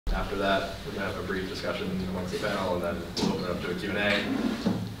After that, we're going to have a brief discussion amongst the panel, and then we'll open it up to a Q&A.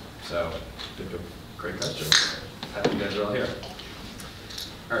 So, I think of great questions. Happy you guys are all here.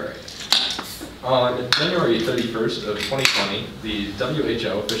 All right. On January 31st of 2020, the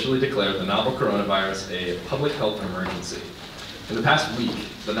WHO officially declared the novel coronavirus a public health emergency. In the past week,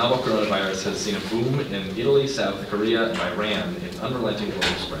 the novel coronavirus has seen a boom in Italy, South Korea, and Iran in unrelenting global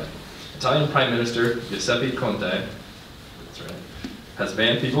spread. Italian Prime Minister Giuseppe Conte, that's right, has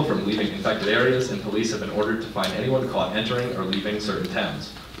banned people from leaving infected areas, and police have been ordered to find anyone caught entering or leaving certain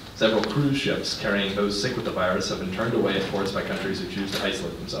towns. Several cruise ships carrying those sick with the virus have been turned away at ports by countries who choose to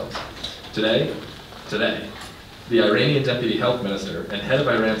isolate themselves. Today, the Iranian Deputy Health Minister and head of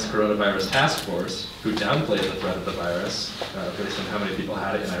Iran's coronavirus task force, who downplayed the threat of the virus based on how many people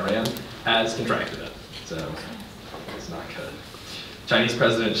had it in Iran, has contracted it. So it's not good. Chinese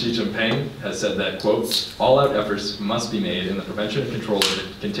President Xi Jinping has said that, quote, all-out efforts must be made in the prevention and control of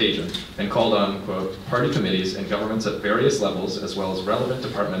the contagion, and called on, quote, party committees and governments at various levels, as well as relevant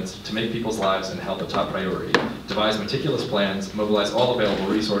departments, to make people's lives and health a top priority, devise meticulous plans, mobilize all available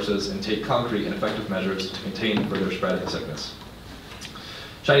resources, and take concrete and effective measures to contain further spread of the sickness.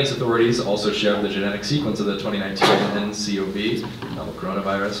 Chinese authorities also shared the genetic sequence of the 2019 nCoV, novel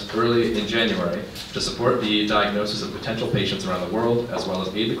coronavirus, early in January to support the diagnosis of potential patients around the world, as well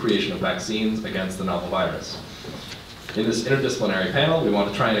as aid the creation of vaccines against the novel virus. In this interdisciplinary panel, we want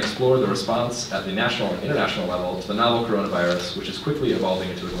to try and explore the response at the national and international level to the novel coronavirus, which is quickly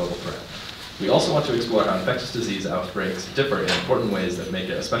evolving into a global threat. We also want to explore how infectious disease outbreaks differ in important ways that make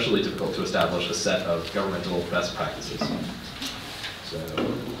it especially difficult to establish a set of governmental best practices. So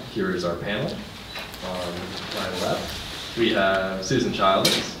here is our panel. On my left, we have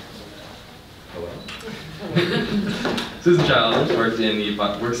SusanChilders. Hello. SusanChilders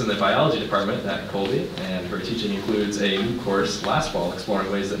works in the biology department at Colby, and her teaching includes a new course last fall exploring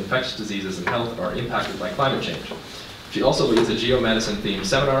ways that infectious diseases and health are impacted by climate change. She also leads a geomedicine-themed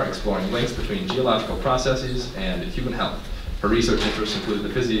seminar exploring links between geological processes and human health. Her research interests include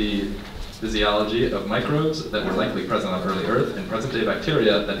the physiology of microbes that were likely present on early Earth and present-day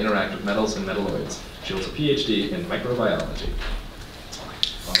bacteria that interact with metals and metalloids. She holds a PhD in microbiology.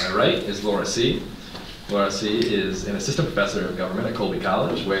 On my right is Laura Seay. Laura Seay is an assistant professor of government at Colby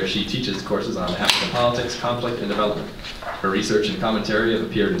College, where she teaches courses on African politics, conflict, and development. Her research and commentary have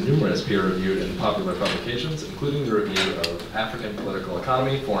appeared in numerous peer-reviewed and popular publications, including the review of African Political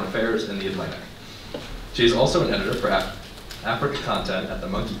Economy, Foreign Affairs, and the Atlantic. She is also an editor for Africa content at the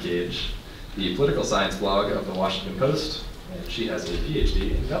Monkey Cage, the political science blog of the Washington Post, and she has a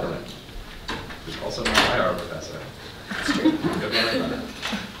PhD in government. She's also an IR professor. That's true. Good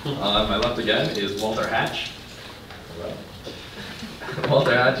one. On my left again is Walter Hatch. Hello.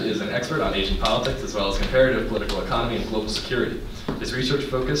 Walter Hatch is an expert on Asian politics as well as comparative political economy and global security. His research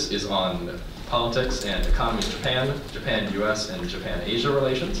focus is on politics and economy in Japan, Japan-US, and Japan-Asia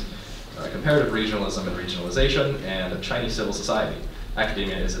relations, comparative regionalism and regionalization, and Chinese civil society.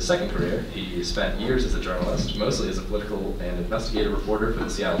 Academia is his second career. He spent years as a journalist, mostly as a political and investigative reporter for the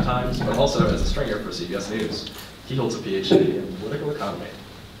Seattle Times, but also as a stringer for CBS News. He holds a PhD in political economy.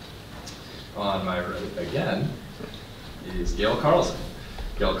 On my right again is Gail Carlson.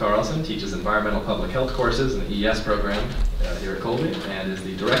 Gail Carlson teaches environmental public health courses in the ES program here at Colby and is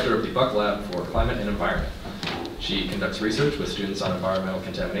the director of the Buck Lab for Climate and Environment. She conducts research with students on environmental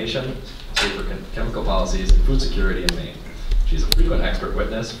contamination, safer chemical policies, and food security in Maine. She's a frequent expert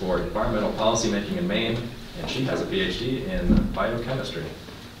witness for environmental policymaking in Maine, and she has a PhD in biochemistry.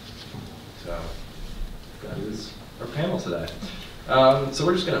 So that is our panel today. So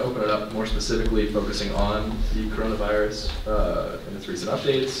we're just going to open it up more specifically, focusing on the coronavirus and its recent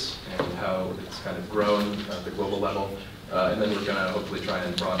updates and how it's kind of grown at the global level. And then we're going to hopefully try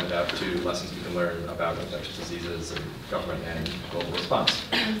and broaden it out to lessons we can learn about infectious diseases and government and global response.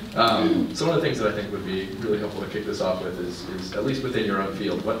 So one of the things that I think would be really helpful to kick this off with is at least within your own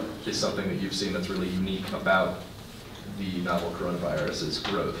field, what is something that you've seen that's really unique about the novel coronavirus's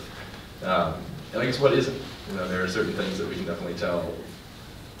growth? And I guess what isn't? You know, there are certain things that we can definitely tell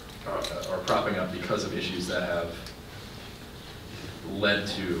are propping up because of issues that have led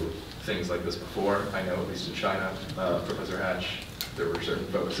to things like this before. I know, at least in China, Professor Hatch, there were certain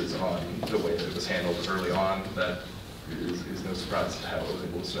focuses on the way that it was handled early on that is no surprise to how it was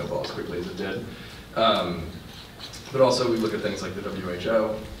able to snowball as quickly as it did. But also we look at things like the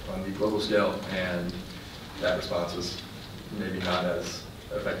WHO on the global scale, and that response was maybe not as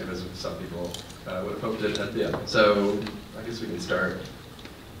effective as some people would have hoped it had been. So I guess we can start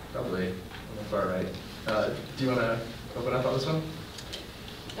probably on the far right. Do you want to open up on this one?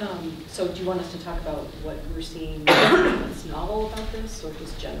 So do you want us to talk about what we're seeing that's novel about this, or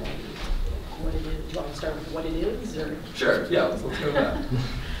just generally what it is? Do you want to start with what it is? Or? Sure, yeah, let's go with that.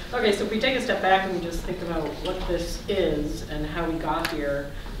 Okay, so if we take a step back and we just think about what this is and how we got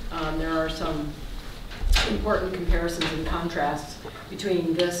here, there are some important comparisons and contrasts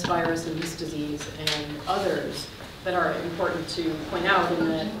between this virus and this disease and others that are important to point out, and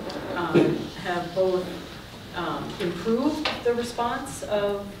that have both improved the response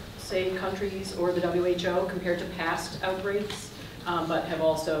of, say, countries or the WHO compared to past outbreaks, but have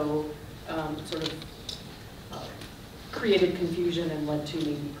also sort of created confusion and led to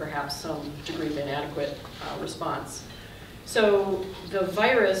maybe perhaps some degree of inadequate response. So the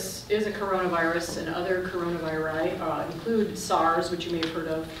virus is a coronavirus, and other coronavirus include SARS, which you may have heard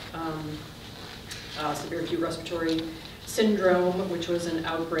of, severe acute respiratory syndrome, which was an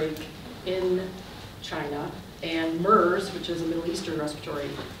outbreak in China, and MERS, which is a Middle Eastern respiratory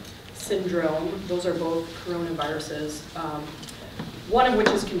syndrome. Those are both coronaviruses. One of which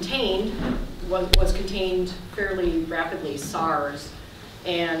is contained, was contained fairly rapidly, SARS,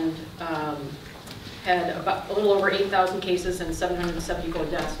 and had about a little over 8,000 cases and 774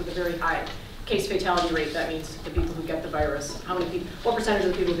 deaths with a very high case fatality rate. That means the people who get the virus, what percentage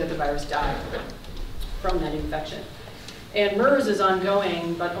of the people who get the virus die from that infection. And MERS is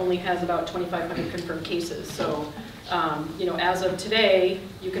ongoing, but only has about 2,500 confirmed cases. So, as of today,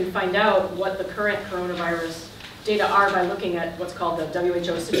 you can find out what the current coronavirus data are by looking at what's called the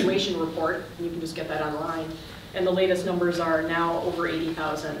WHO situation report. And you can just get that online. And the latest numbers are now over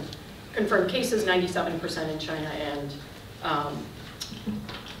 80,000 confirmed cases, 97% in China, and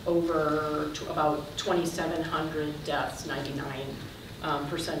about 2,700 deaths,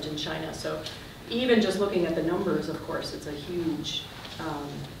 99% in China. So even just looking at the numbers, of course, it's a huge,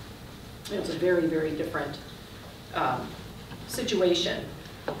 it's a very, very different situation.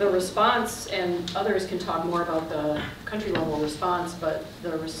 The response, and others can talk more about the country level response, but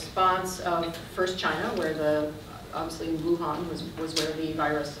the response of first China, where obviously in Wuhan was where the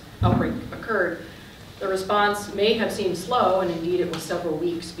virus outbreak occurred. The response may have seemed slow, and indeed it was several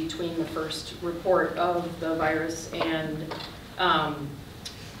weeks between the first report of the virus and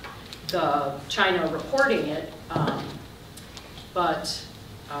the China reporting it, but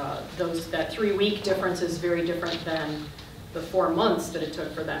that 3-week difference is very different than the 4 months that it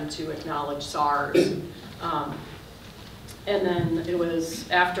took for them to acknowledge SARS. And then it was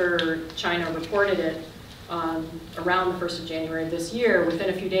after China reported it around the 1st of January of this year, within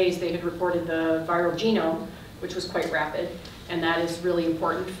a few days they had reported the viral genome, which was quite rapid, and that is really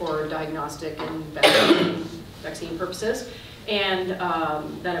important for diagnostic and vaccine purposes. And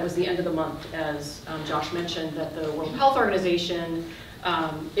then it was the end of the month, as Josh mentioned, that the World Health Organization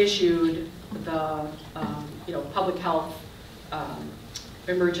issued the public health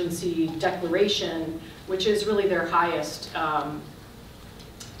emergency declaration, which is really their highest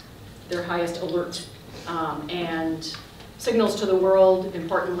alert, and signals to the world,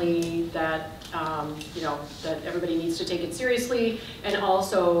 importantly, that that everybody needs to take it seriously, and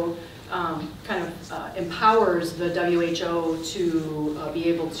also empowers the WHO to be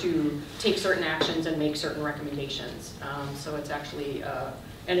able to take certain actions and make certain recommendations. So it's actually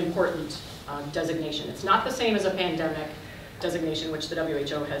an important designation. It's not the same as a pandemic designation, which the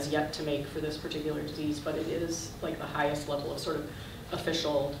WHO has yet to make for this particular disease, but it is like the highest level of sort of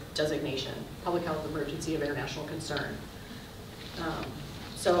official designation, public health emergency of international concern.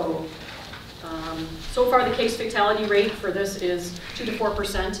 So far the case fatality rate for this is 2 to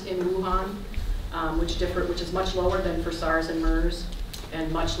 4% in Wuhan, which is much lower than for SARS and MERS,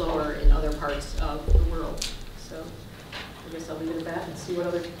 and much lower in other parts of the world. So I guess I'll leave it at that and see what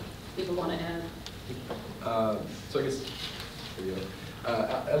other people want to add. So I guess,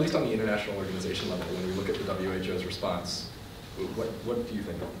 at least on the international organization level, when we look at the WHO's response, what do you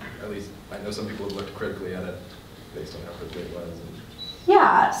think? At least I know some people have looked critically at it based on how quickly it was.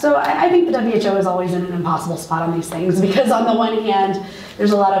 Yeah, so I think the WHO is always in an impossible spot on these things, because on the one hand,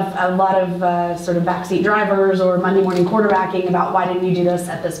 there's a lot of sort of backseat drivers or Monday morning quarterbacking about why didn't you do this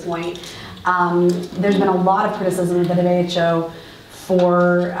at this point. There's been a lot of criticism of the WHO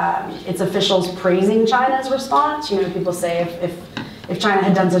for its officials praising China's response. People say if China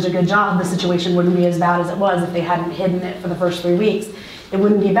had done such a good job, the situation wouldn't be as bad as it was. If they hadn't hidden it for the first 3 weeks, it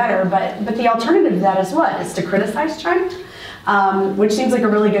wouldn't be better. But the alternative to that is what? Is to criticize China? Which seems like a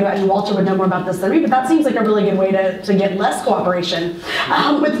really good, and Walter would know more about this than me, but that seems like a really good way to get less cooperation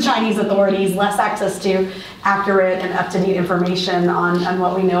with the Chinese authorities, less access to accurate and up-to-date information on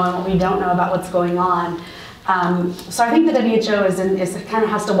what we know and what we don't know about what's going on. So I think the WHO kind of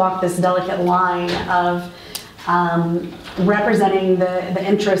has to walk this delicate line of representing the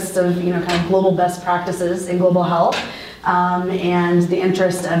interests of kind of global best practices in global health, and the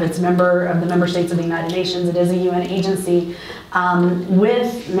interest of the member states of the United Nations. It is a UN agency,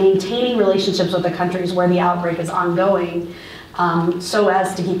 with maintaining relationships with the countries where the outbreak is ongoing, so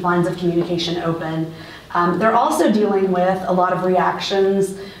as to keep lines of communication open. They're also dealing with a lot of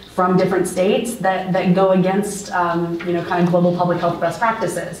reactions from different states that go against kind of global public health best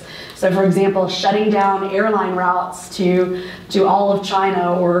practices. So for example, shutting down airline routes to all of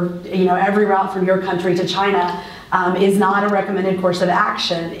China, or every route from your country to China, is not a recommended course of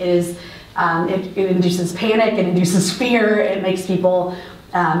action. It induces panic, it induces fear, it makes people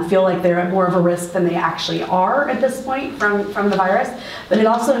feel like they're at more of a risk than they actually are at this point from the virus. But it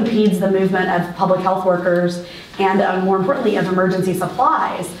also impedes the movement of public health workers and, more importantly, of emergency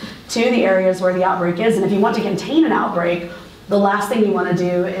supplies to the areas where the outbreak is. And if you want to contain an outbreak, the last thing you want to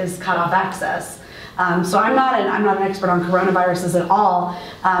do is cut off access. So I'm not an expert on coronaviruses at all,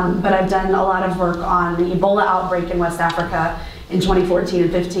 but I've done a lot of work on the Ebola outbreak in West Africa in 2014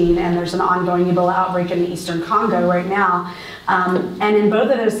 and 15, and there's an ongoing Ebola outbreak in the Eastern Congo right now. And in both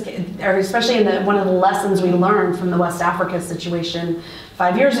of those, or especially in one of the lessons we learned from the West Africa situation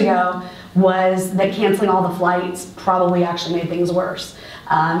 5 years ago, was that canceling all the flights probably actually made things worse.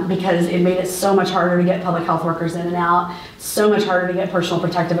 Because it made it so much harder to get public health workers in and out, so much harder to get personal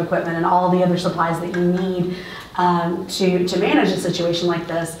protective equipment and all the other supplies that you need to manage a situation like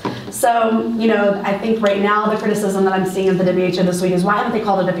this. So, I think right now the criticism that I'm seeing of the WHO this week is, why haven't they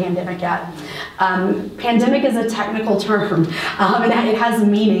called it a pandemic yet? Pandemic is a technical term, and it has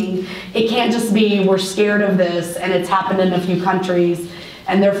meaning. It can't just be, we're scared of this and it's happened in a few countries,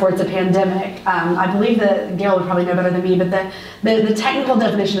 and therefore it's a pandemic. I believe that Gail would probably know better than me, but the technical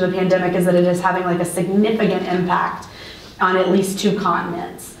definition of a pandemic is that it is having like a significant impact on at least 2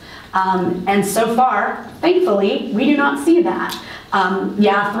 continents. And so far, thankfully, we do not see that.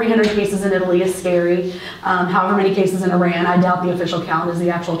 Yeah, 300 cases in Italy is scary. However many cases in Iran, I doubt the official count is the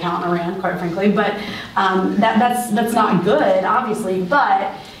actual count in Iran, quite frankly, but that's not good, obviously,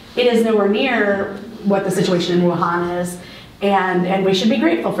 but it is nowhere near what the situation in Wuhan is. And we should be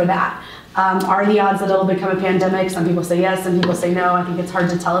grateful for that. Are the odds that it'll become a pandemic? Some people say yes, some people say no. I think it's hard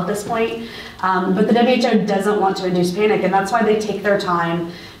to tell at this point. But the WHO doesn't want to induce panic, and that's why they take their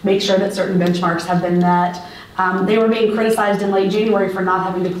time, make sure that certain benchmarks have been met. They were being criticized in late January for not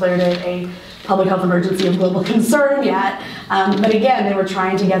having declared it a public health emergency of global concern yet. But again, they were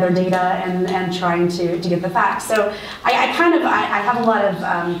trying to gather data and trying to get the facts. So I have a lot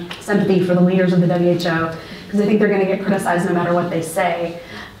of sympathy for the leaders of the WHO, because I think they're going to get criticized no matter what they say.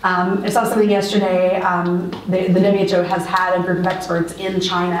 I saw something yesterday. The WHO has had a group of experts in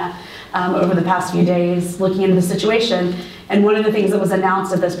China over the past few days looking into the situation. And one of the things that was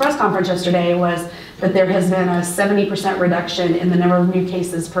announced at this press conference yesterday was that there has been a 70% reduction in the number of new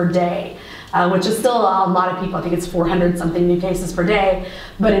cases per day, which is still a lot of people. I think it's 400 something new cases per day,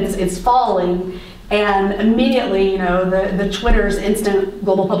 but it's falling. And immediately, the Twitter's instant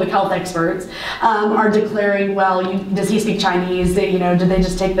global public health experts are declaring, well, does he speak Chinese? Did they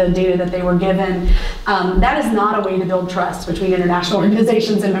just take the data that they were given? That is not a way to build trust between international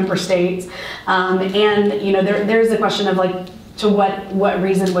organizations and member states. There's the question of to what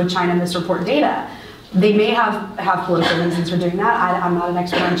reason would China misreport data? They may have political reasons for doing that. I'm not an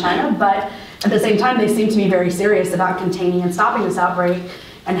expert on China, but at the same time, they seem to be very serious about containing and stopping this outbreak,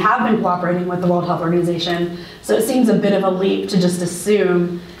 and have been cooperating with the World Health Organization. So it seems a bit of a leap to just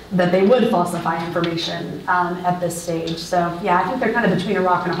assume that they would falsify information at this stage. So yeah, I think they're kind of between a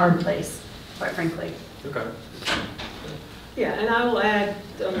rock and a hard place, quite frankly. Okay. Yeah, and I will add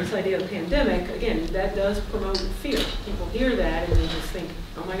on this idea of pandemic, again, that does promote fear. People hear that and they just think,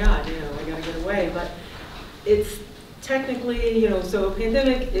 oh my God, I gotta get away. But it's technically, so a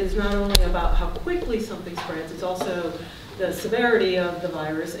pandemic is not only about how quickly something spreads, it's also the severity of the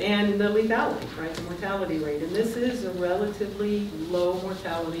virus and the lethality, right, the mortality rate. And this is a relatively low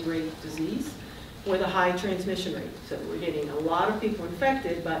mortality rate disease with a high transmission rate. So we're getting a lot of people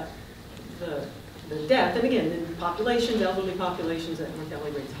infected, but the death, and again, in populations, elderly populations, that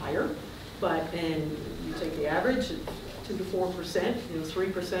mortality rate's higher. And you take the average, 2 to 4%,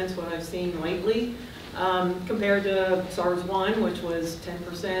 3% is what I've seen lately. Compared to SARS-1, which was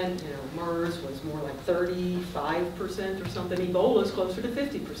 10%, MERS was more like 35% or something. Ebola is closer to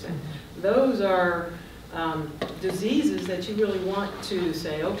 50%. Those are diseases that you really want to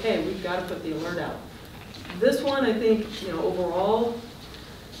say, okay, we've got to put the alert out. This one, I think, overall,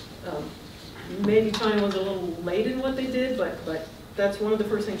 maybe China was a little late in what they did, but that's one of the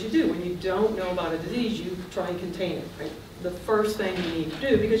first things you do. When you don't know about a disease, you try and contain it, right? The first thing you need to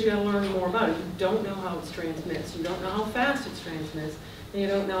do, because you got to learn more about it, you don't know how it's transmits, you don't know how fast it's transmits, and you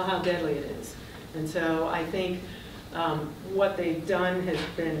don't know how deadly it is. And so I think what they've done has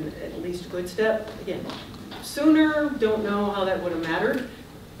been at least a good step. Again, sooner, don't know how that would have mattered.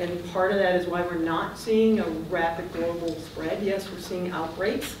 And part of that is why we're not seeing a rapid global spread. Yes, we're seeing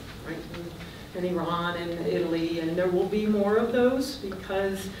outbreaks, right, in Iran and Italy, and there will be more of those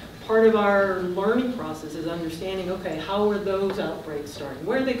because part of our learning process is understanding, okay, how are those outbreaks starting?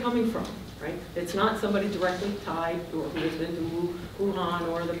 Where are they coming from, right? It's not somebody directly tied or who has been to Wuhan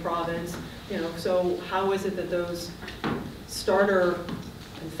or the province, you know, so how is it that those starter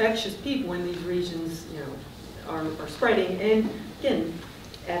infectious people in these regions, you know, are spreading? And again,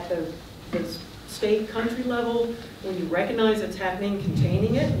 at the state, country level, when you recognize it's happening,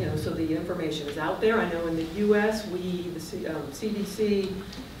 containing it, you know, so the information is out there. I know in the U.S., the CDC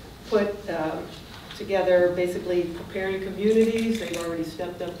put together basically preparing communities. They've already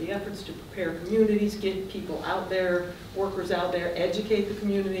stepped up the efforts to prepare communities, get people out there, workers out there, educate the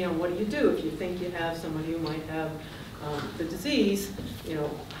community on what do you do if you think you have somebody who might have the disease, you know,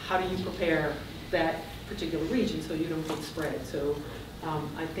 how do you prepare that particular region so you don't get spread. So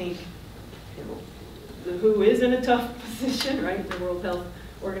I think, you know, the WHO is in a tough position, right, the World Health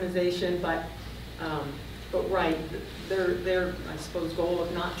Organization, but right, their, I suppose, goal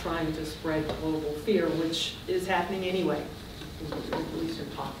of not trying to spread global fear, which is happening anyway, at least in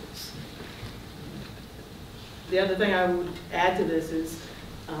pockets. The other thing I would add to this is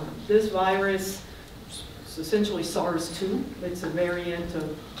this virus is essentially SARS-2. It's a variant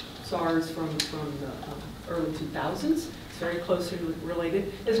of SARS from the early 2000s. It's very closely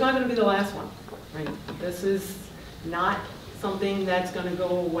related. It's not going to be the last one, right? This is not something that's going to go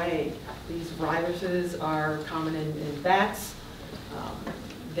away. These viruses are common in bats.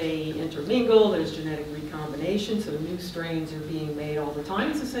 They intermingle. There's genetic recombination, so new strains are being made all the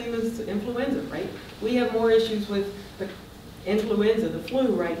time. It's the same as influenza, right? We have more issues with the influenza, the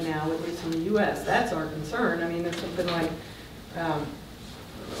flu right now, at least in the U.S. That's our concern. I mean, there's something like, I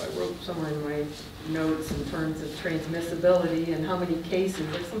wrote somewhere in my notes in terms of transmissibility and how many cases.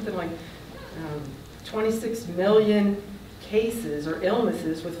 There's something like 26 million cases or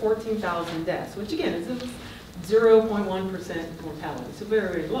illnesses with 14,000 deaths, which again is a 0.1% mortality. So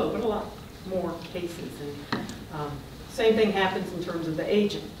very, very low, but a lot more cases. And same thing happens in terms of the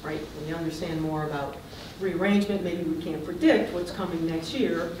aging, right? When you understand more about rearrangement, maybe we can't predict what's coming next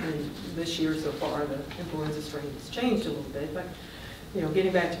year. And this year so far, the influenza strain has changed a little bit, but you know,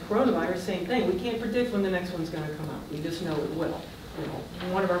 getting back to coronavirus, same thing. We can't predict when the next one's going to come out. We just know it will. You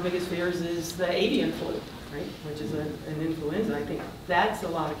know, one of our biggest fears is the avian flu, right, which is an influenza. I think that's a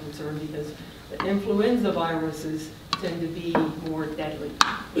lot of concern because the influenza viruses tend to be more deadly.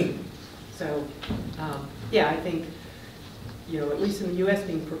 So, yeah, I think, you know, at least in the U.S.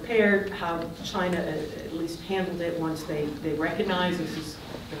 being prepared, how China at least handled it once they recognized this is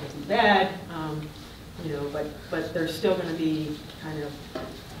going to be bad. You know, but there's still going to be kind of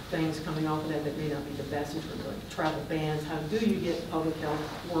things coming off of that that may not be the best in terms of like travel bans. How do you get public health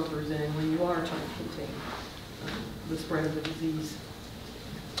workers in when you are trying to contain the spread of the disease?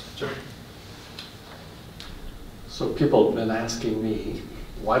 Sure. So people have been asking me,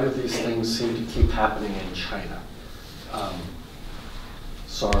 why do these things seem to keep happening in China?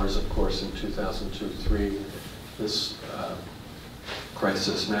 SARS, of course, in 2002-03, this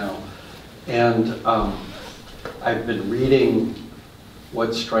crisis now. And I've been reading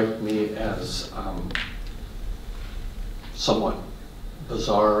what strike me as somewhat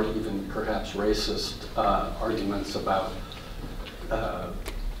bizarre, even perhaps racist arguments about the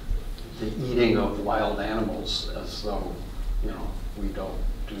eating of wild animals, as though, you know, we don't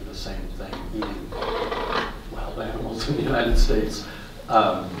do the same thing, eating wild animals in the United States.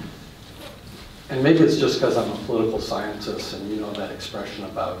 And maybe it's just because I'm a political scientist, and you know that expression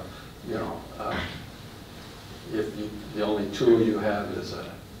about, you know, if the only tool you have is a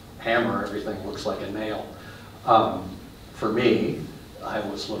hammer, everything looks like a nail. For me, I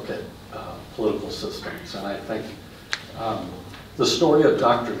always look at political systems, and I think the story of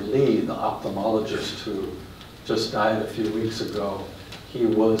Dr. Lee, the ophthalmologist who just died a few weeks ago, he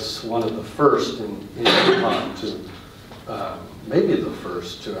was one of the first in Wuhan to, maybe the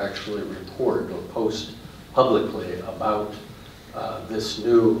first to actually report or post publicly about this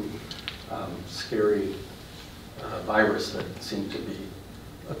new scary virus that seemed to be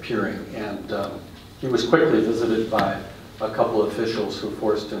appearing. And he was quickly visited by a couple of officials who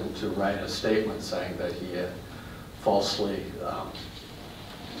forced him to write a statement saying that he had falsely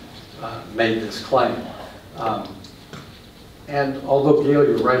made this claim. And although, Gail,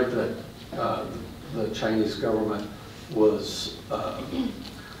 you're right that the Chinese government was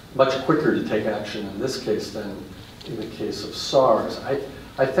much quicker to take action in this case than in the case of SARS,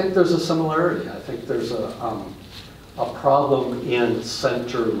 I think there's a similarity. I think there's a problem in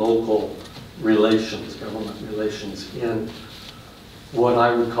center-local relations, government relations, in what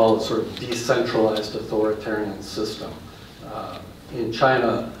I would call a sort of decentralized authoritarian system. In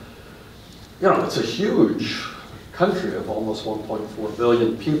China, you know, it's a huge country of almost 1.4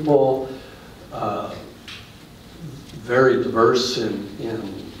 billion people, very diverse in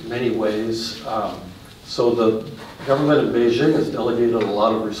many ways. So the government in Beijing has delegated a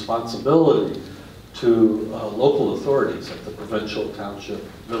lot of responsibility to local authorities at the provincial, township,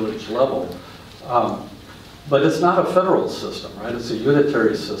 village level. But it's not a federal system, right? It's a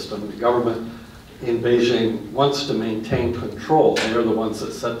unitary system. The government in Beijing wants to maintain control. They are the ones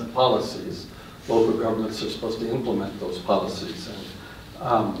that set the policies. Local governments are supposed to implement those policies.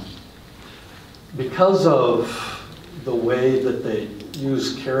 And because of the way that they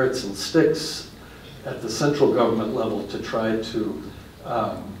use carrots and sticks at the central government level to try to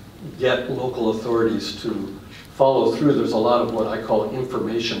get local authorities to follow through, there's a lot of what I call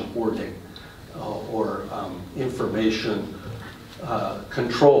information hoarding or information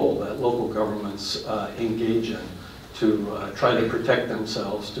control that local governments engage in to try to protect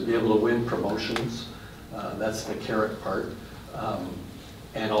themselves, to be able to win promotions. That's the carrot part.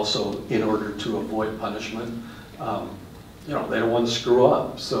 And also in order to avoid punishment. You know, they don't want to screw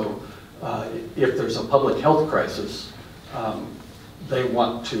up. So if there's a public health crisis, they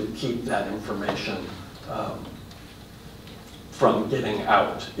want to keep that information from getting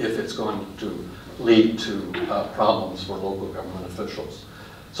out if it's going to lead to problems for local government officials.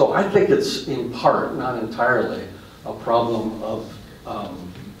 So I think it's in part, not entirely, a problem of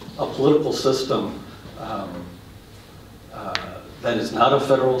a political system that is not a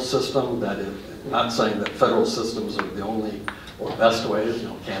federal system, that is not saying that federal systems are the only or best ways. You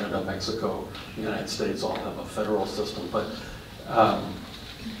know, Canada, Mexico, the United States all have a federal system, but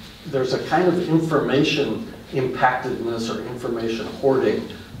there's a kind of information impactedness or information hoarding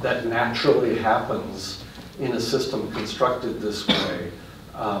that naturally happens in a system constructed this way,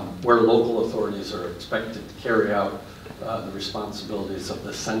 where local authorities are expected to carry out the responsibilities of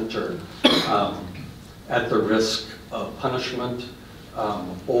the center at the risk of punishment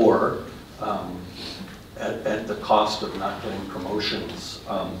or at the cost of not getting promotions.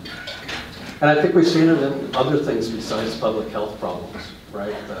 And I think we've seen it in other things besides public health problems,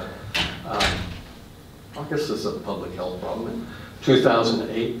 right? I guess this is a public health problem. In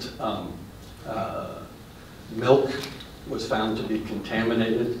 2008, milk was found to be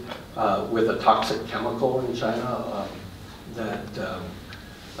contaminated with a toxic chemical in China that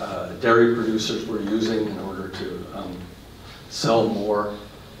dairy producers were using in order to sell more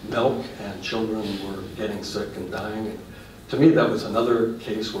milk, and children were getting sick and dying. And to me, that was another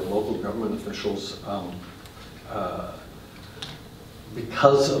case where local government officials,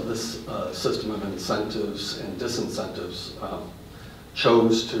 because of this system of incentives and disincentives,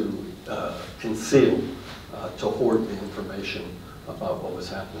 chose to conceal, to hoard the information about what was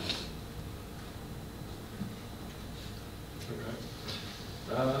happening. Okay.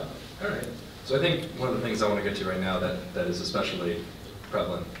 All right. So I think one of the things I want to get to right now that is especially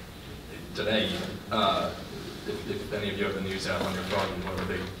prevalent today, if any of you have the news app on your phone, one of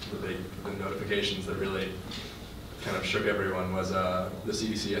the notifications that really kind of shook everyone was the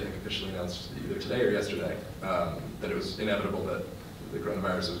CDC, I think, officially announced either today or yesterday that it was inevitable that the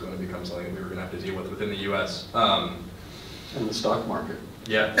coronavirus was going to become something that we were going to have to deal with within the U.S. In the stock market.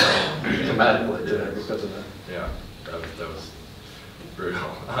 Yeah. Dramatically today because of that. Yeah, that was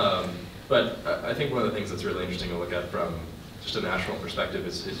brutal. But I think one of the things that's really interesting to look at from just a national perspective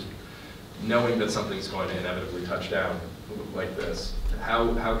is knowing that something's going to inevitably touch down like this.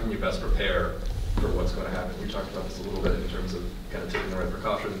 How can you best prepare for what's going to happen? We talked about this a little bit in terms of kind of taking the right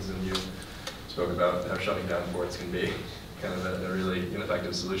precautions, and you spoke about how shutting down ports can be kind of a really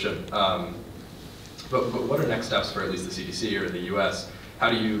ineffective solution. But what are next steps for at least the CDC or the U.S.? How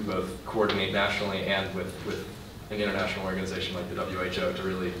do you both coordinate nationally and with an international organization like the WHO to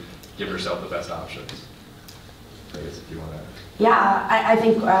really give yourself the best options? I guess if you want to. Yeah, I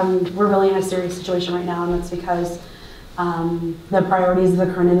think we're really in a serious situation right now, and that's because the priorities of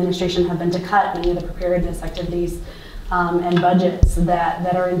the current administration have been to cut many of the preparedness activities and budgets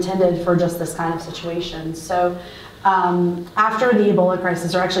that are intended for just this kind of situation. So after the Ebola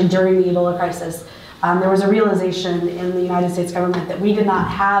crisis, or actually during the Ebola crisis, there was a realization in the United States government that we did not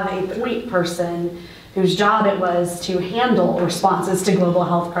have a point person whose job it was to handle responses to global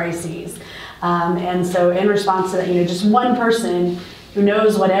health crises. And so in response to that, just one person who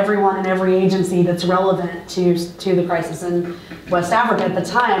knows what everyone in every agency that's relevant to the crisis in West Africa at the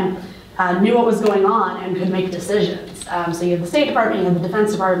time knew what was going on and could make decisions. So you have the State Department, you have the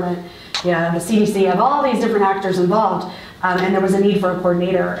Defense Department, you have the CDC, you have all these different actors involved, and there was a need for a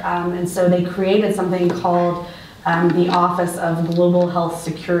coordinator. And so they created something called the Office of Global Health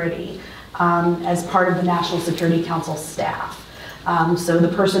Security as part of the National Security Council staff. So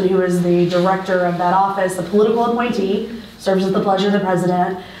the person who is the director of that office, the political appointee, serves at the pleasure of the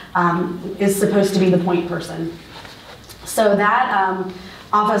president, is supposed to be the point person. So that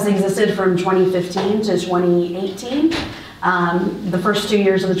office existed from 2015 to 2018. The first 2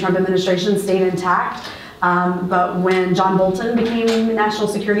 years of the Trump administration stayed intact, but when John Bolton became National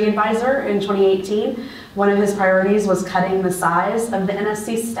Security Advisor in 2018, one of his priorities was cutting the size of the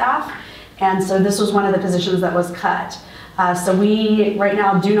NSC staff, and so this was one of the positions that was cut. So we, right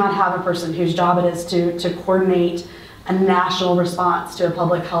now, do not have a person whose job it is to coordinate a national response to a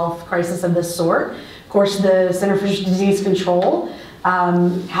public health crisis of this sort. Of course, the Center for Disease Control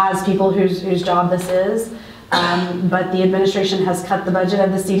has people whose job this is, but the administration has cut the budget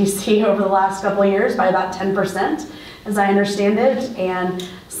of the CDC over the last couple of years by about 10%, as I understand it, and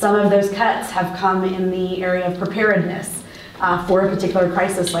some of those cuts have come in the area of preparedness for a particular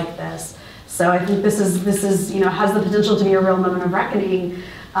crisis like this. So I think this is has the potential to be a real moment of reckoning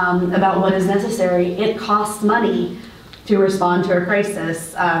about what is necessary. It costs money to respond to a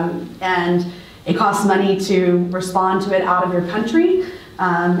crisis, and it costs money to respond to it out of your country,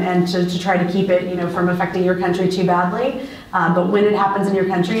 and to try to keep it from affecting your country too badly. But when it happens in your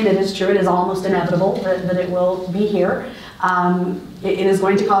country, and it is true, it is almost inevitable that it will be here, it is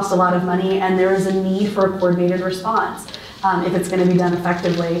going to cost a lot of money, and there is a need for a coordinated response. If it's going to be done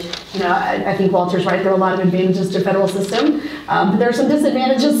effectively. I think Walter's right, there are a lot of advantages to federal system, but there are some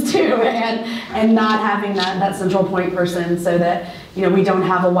disadvantages too, and not having that central point person so that we don't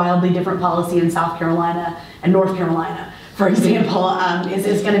have a wildly different policy in South Carolina and North Carolina, for example,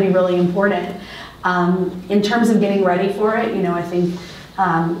 is going to be really important. In terms of getting ready for it, I think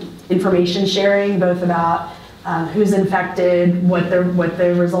information sharing, both about who's infected, what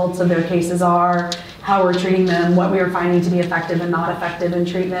the results of their cases are, how we're treating them, what we are finding to be effective and not effective in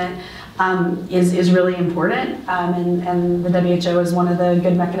treatment, is really important, and the WHO is one of the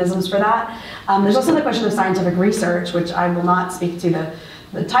good mechanisms for that. There's also the question of scientific research, which I will not speak to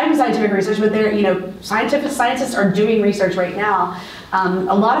the type of scientific research, but scientists are doing research right now.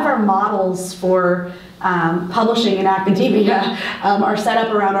 A lot of our models for publishing in academia are set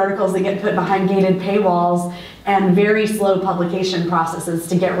up around articles that get put behind gated paywalls and very slow publication processes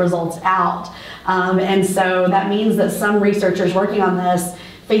to get results out. And so that means that some researchers working on this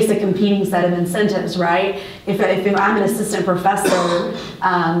face a competing set of incentives, right? If I'm an assistant professor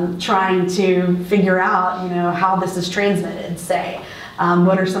trying to figure out, how this is transmitted, say,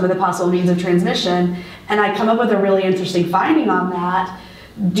 what are some of the possible means of transmission, and I come up with a really interesting finding on that,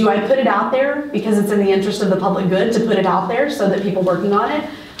 do I put it out there because it's in the interest of the public good to put it out there so that people working on it,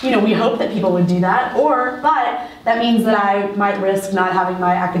 we hope that people would do that, but that means that I might risk not having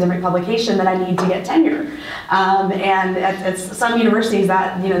my academic publication that I need to get tenure. And at some universities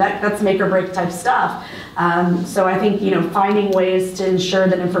that's make or break type stuff. So I think, finding ways to ensure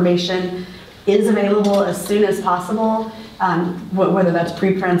that information is available as soon as possible, whether that's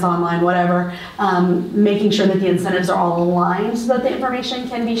preprints, online, whatever, making sure that the incentives are all aligned so that the information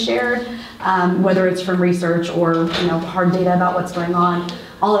can be shared, whether it's from research or hard data about what's going on.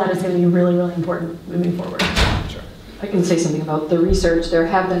 All of that is going to be really, really important moving forward. Sure. I can say something about the research. There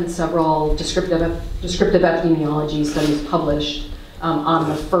have been several descriptive epidemiology studies published on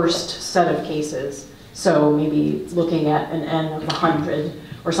the first set of cases. So maybe looking at an N of 100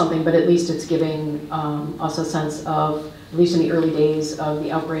 or something, but at least it's giving us a sense of, at least in the early days of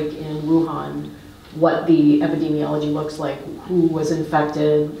the outbreak in Wuhan, what the epidemiology looks like, who was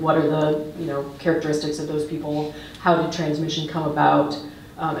infected, what are the characteristics of those people, how did transmission come about,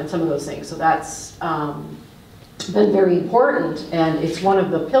 and some of those things. So that's been very important, and it's one of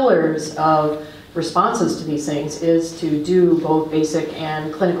the pillars of responses to these things is to do both basic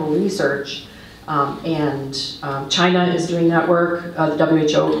and clinical research. China is doing that work. The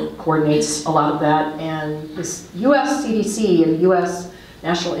WHO coordinates a lot of that, and this US CDC and the US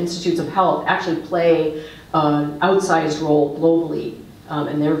National Institutes of Health actually play an outsized role globally,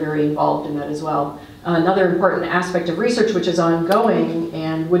 and they're very involved in that as well. Another important aspect of research, which is ongoing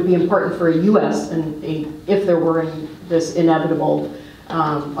and would be important for a US, and if there were this inevitable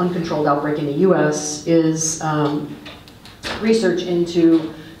uncontrolled outbreak in the US, is research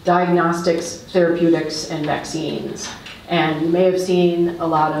into diagnostics, therapeutics, and vaccines. And you may have seen a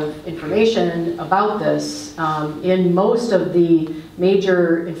lot of information about this. In most of the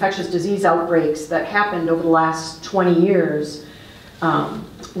major infectious disease outbreaks that happened over the last 20 years,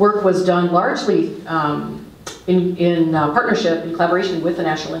 work was done largely in partnership, in collaboration with the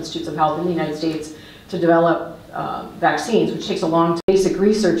National Institutes of Health in the United States to develop vaccines, which takes a long time. Basic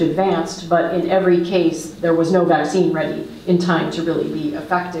research advanced, but in every case, there was no vaccine ready in time to really be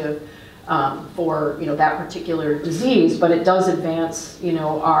effective for that particular disease. But it does advance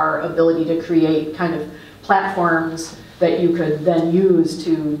our ability to create kind of platforms that you could then use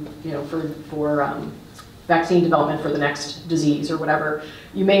to for vaccine development for the next disease or whatever.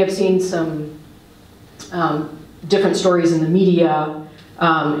 You may have seen some different stories in the media,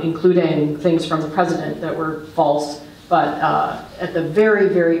 including things from the president that were false, but at the very,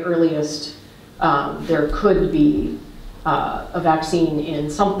 very earliest, there could be a vaccine in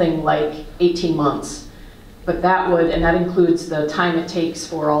something like 18 months. But that includes the time it takes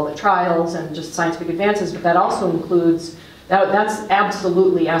for all the trials and just scientific advances, but that also includes, that's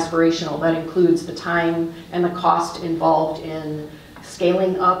absolutely aspirational. That includes the time and the cost involved in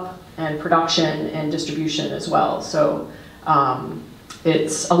scaling up and production and distribution as well. So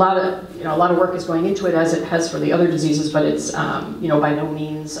it's a lot of work is going into it, as it has for the other diseases, but it's by no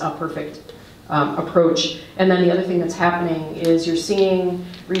means a perfect approach. And then the other thing that's happening is you're seeing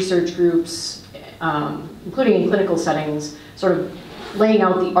research groups, including in clinical settings, sort of laying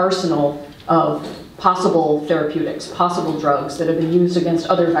out the arsenal of possible therapeutics, possible drugs that have been used against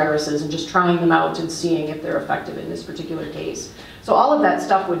other viruses, and just trying them out and seeing if they're effective in this particular case. So all of that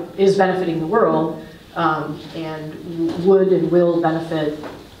stuff is benefiting the world, and would and will benefit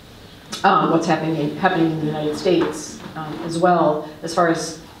what's happening in the United States as well. As far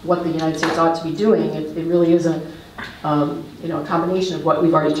as what the United States ought to be doing, it really is a combination of what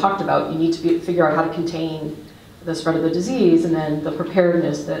we've already talked about. You need to figure out how to contain the spread of the disease, and then the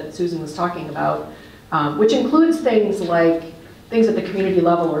preparedness that Susan was talking about, which includes things like things at the community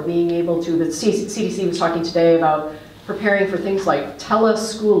level, or being able to, the CDC was talking today about preparing for things like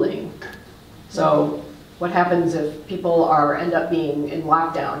teleschooling. So what happens if people end up being in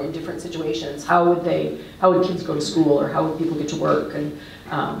lockdown in different situations? How would kids go to school, or how would people get to work? And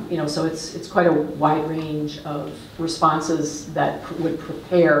so it's quite a wide range of responses that would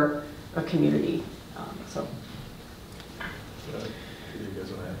prepare a community. So. You guys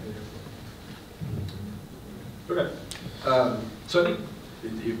want to add anything? Okay. So I think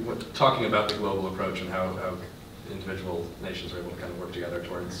talking about the global approach and how individual nations are able to kind of work together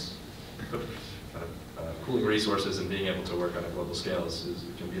towards kind of pooling resources and being able to work on a global scale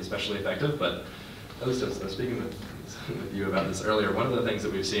can be especially effective. But at least I was speaking with you about this earlier. One of the things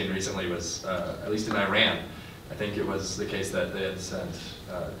that we've seen recently was, at least in Iran, I think it was the case that they had sent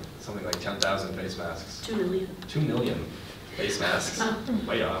something like 10,000 face masks. 2 million. 2 million face masks,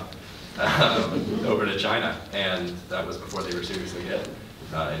 way off, over to China. And that was before they were seriously hit.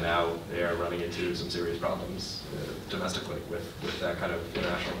 And now they are running into some serious problems domestically with that kind of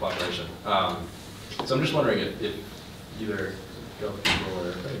international cooperation. So I'm just wondering if either Gail or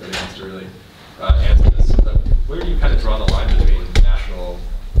if anybody wants to really answer this. Where do you kind of draw the line between national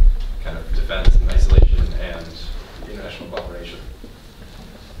kind of defense and isolation and international cooperation?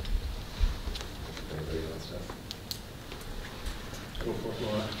 Anybody wants to go for it,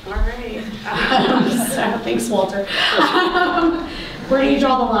 Laura? All right. So, thanks, Walter. Where do you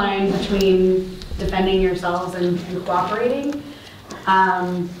draw the line between defending yourselves and cooperating?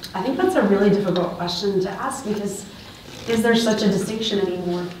 I think that's a really difficult question to ask, because is there such a distinction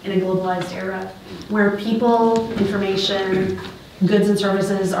anymore in a globalized era where people, information, goods and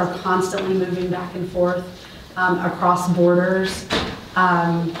services are constantly moving back and forth across borders?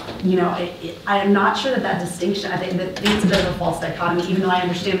 I am not sure that distinction, I think it's a bit of a false dichotomy, even though I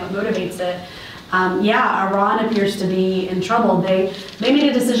understand what motivates it. Iran appears to be in trouble. They made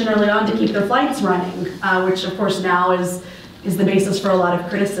a decision early on to keep their flights running, which of course now is the basis for a lot of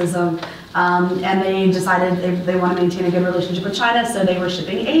criticism. And they decided they want to maintain a good relationship with China, so they were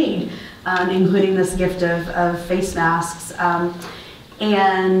shipping aid, including this gift of face masks.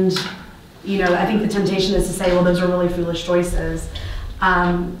 And I think the temptation is to say, well, those are really foolish choices.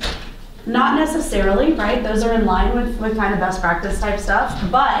 Not necessarily, right? Those are in line with kind of best practice type stuff.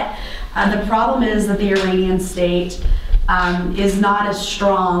 But the problem is that the Iranian state is not as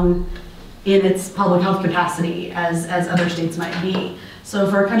strong in its public health capacity as other states might be. So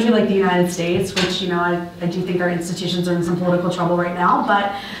for a country like the United States, which I do think our institutions are in some political trouble right now,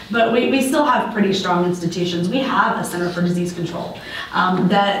 but we still have pretty strong institutions. We have a Center for Disease Control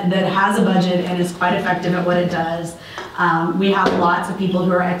that has a budget and is quite effective at what it does. We have lots of people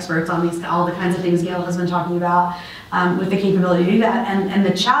who are experts on all the kinds of things Gail has been talking about, with the capability to do that. And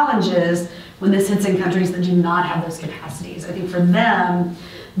the challenge is when this hits in countries that do not have those capacities. I think for them,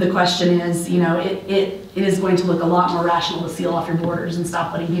 the question is, it is going to look a lot more rational to seal off your borders and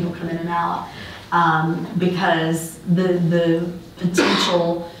stop letting people come in and out, because the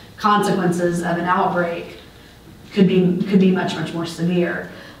potential consequences of an outbreak could be much, much more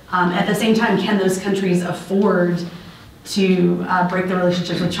severe. At the same time, can those countries afford to break their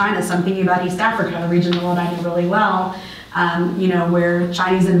relationships with China? So I'm thinking about East Africa, a region that I know really well, where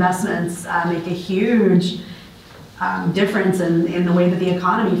Chinese investments make a huge difference in the way that the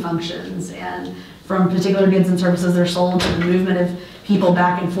economy functions, and from particular goods and services that are sold to the movement of people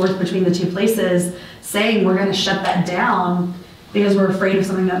back and forth between the two places. Saying we're going to shut that down because we're afraid of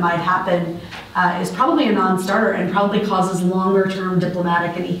something that might happen is probably a non-starter and probably causes longer-term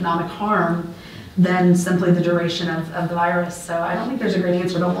diplomatic and economic harm than simply the duration of the virus. So I don't think there's a great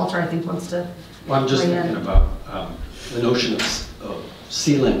answer, but Walter, I think, wants to Well, I'm just thinking about the notion of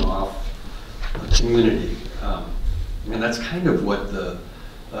sealing off a community. I mean, that's kind of what the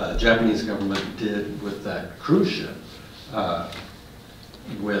Japanese government did with that cruise ship,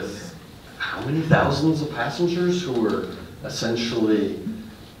 with how many thousands of passengers who were essentially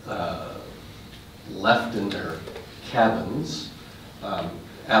left in their cabins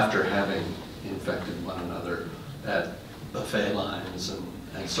after having infected one another at buffet lines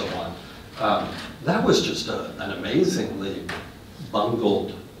and so on. That was just an amazingly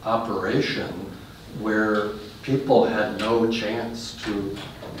bungled operation where people had no chance to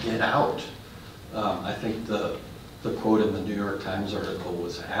get out. I think the quote in the New York Times article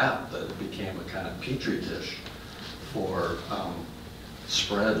was apt, that it became a kind of petri dish for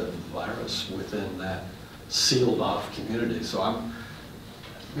spread of the virus within that sealed off community. So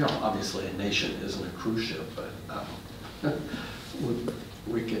obviously a nation isn't a cruise ship, but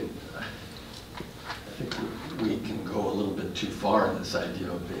we can, I think we can go a little bit too far in this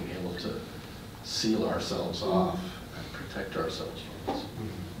idea of being able to seal ourselves off and protect ourselves from this.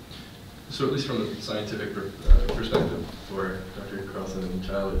 So at least from the scientific perspective for Dr. Carlson and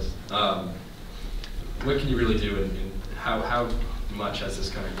Childers, what can you really do, and how much has this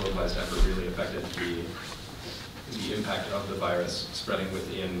kind of globalized effort really affected the impact of the virus spreading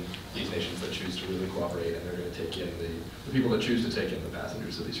within these nations that choose to really cooperate, and they're going to take in the people that choose to take in the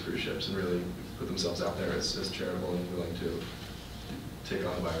passengers of these cruise ships and really put themselves out there as charitable and willing to take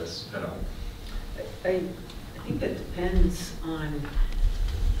on the virus head on? I think that depends on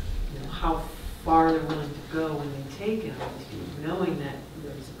how far they're willing to go when they take in all these people, knowing that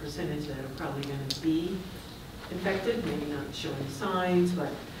there's a percentage that are probably going to be infected, maybe not showing signs, but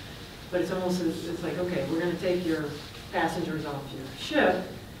it's almost, it's like, okay, we're going to take your passengers off your ship,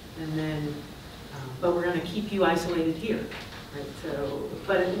 and then, but we're going to keep you isolated here, right? So,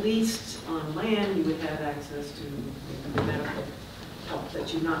 but at least on land, you would have access to medical help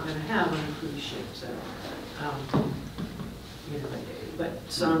that you're not going to have on a cruise ship. So, but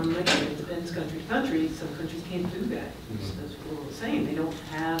some, again, it depends country to country. Some countries can't do that. As people were saying, they don't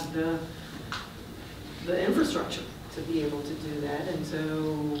have the infrastructure to be able to do that, and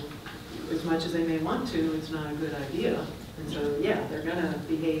so as much as they may want to, it's not a good idea. And so, yeah, they're going to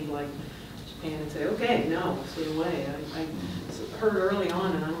behave like Japan and say, okay, no, stay away. I heard early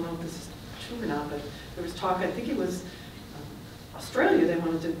on, and I don't know if this is true or not, but there was talk, I think it was Australia, they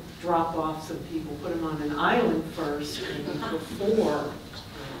wanted to drop off some people, put them on an island first before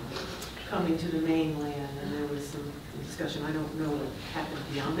coming to the mainland, and there was some discussion. I don't know what happened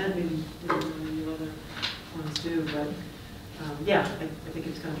beyond that, maybe you other ones do, but yeah, I think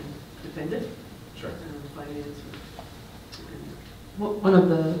it's kind of dependent. Sure. One of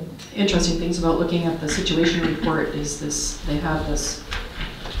the interesting things about looking at the situation report is they have this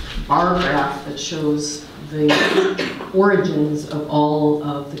bar graph that shows the origins of all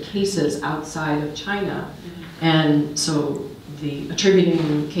of the cases outside of China. And so the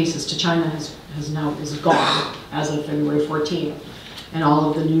attributing cases to China is gone as of February 14th. And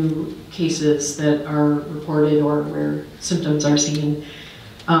all of the new cases that are reported or where symptoms are seen,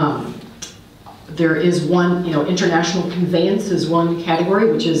 there is one, international conveyance is one category,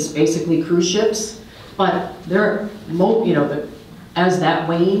 which is basically cruise ships. But there are, as that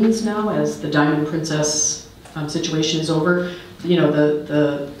wanes now, as the Diamond Princess situation is over,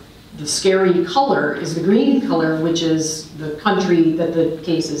 the scary color is the green color, which is the country that the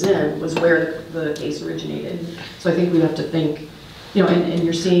case is in, was where the case originated. So I think we have to think, and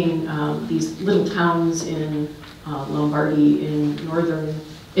you're seeing these little towns in Lombardy in northern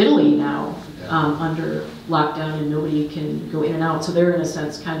Italy now under lockdown, and nobody can go in and out. So they're in a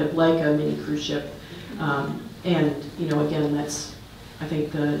sense kind of like a mini cruise ship. And, you know, again, that's, I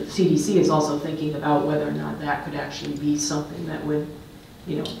think the CDC is also thinking about whether or not that could actually be something that would,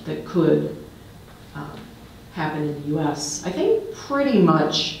 you know, that could happen in the US. I think pretty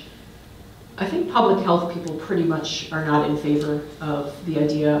much, I think public health people pretty much are not in favor of the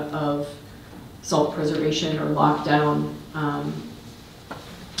idea of self-preservation or lockdown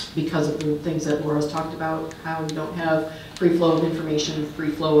because of the things that Laura's talked about, how you don't have free flow of information, free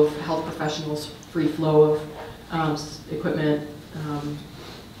flow of health professionals, free flow of equipment,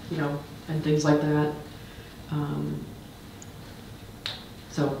 you know, and things like that.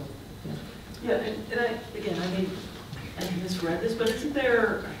 So, yeah. Yeah, and I misread this, but isn't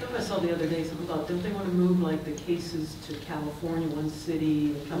there, I thought I saw the other day something about, don't they want to move like the cases to California, one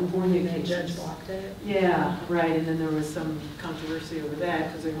city, California The judge cases? blocked it. Yeah, right, and then there was some controversy over that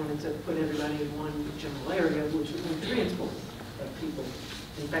because they wanted to put everybody in one general area, which would mean transport of people,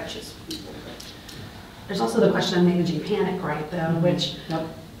 infectious people. There's also the question of managing panic, right, though, which Yep.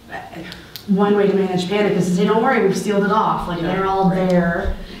 one way to manage panic is to say, don't worry, we've sealed it off, like they're all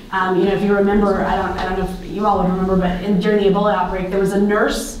there. You know, if you remember, I don't know if you all would remember, but during the Ebola outbreak, there was a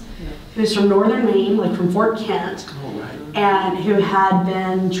nurse who's from northern Maine, like from Fort Kent, and who had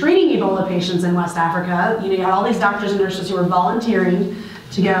been treating Ebola patients in West Africa. You know, you had all these doctors and nurses who were volunteering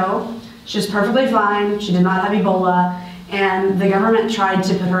to go. She was perfectly fine. She did not have Ebola. And the government tried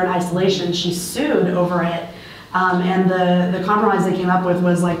to put her in isolation. She sued over it. And the compromise they came up with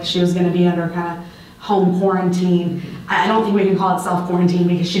was like she was going to be under kind of home quarantine. I don't think we can call it self-quarantine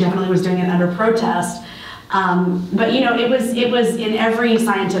because she definitely was doing it under protest. But you know, it was in every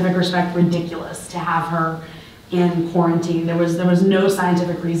scientific respect ridiculous to have her in quarantine. There was no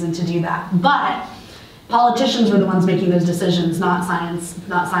scientific reason to do that. But politicians were the ones making those decisions, not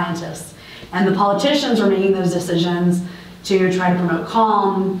scientists. And the politicians were making those decisions to try to promote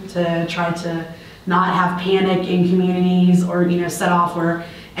calm, to try to not have panic in communities, or you know, set off where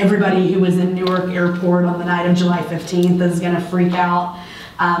everybody who was in Newark Airport on the night of July 15th is going to freak out.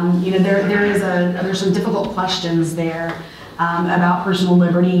 You know, there's some difficult questions there about personal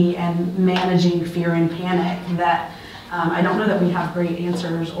liberty and managing fear and panic that I don't know that we have great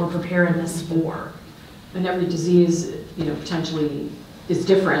answers or preparedness for. And every disease, you know, potentially is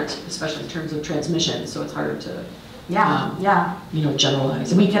different, especially in terms of transmission, so it's hard to, you know,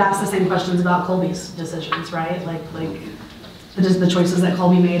 generalize. We could ask the same questions about Colby's decisions, right? Like the choices that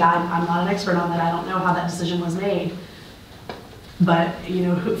Colby made. I'm not an expert on that. I don't know how that decision was made. But you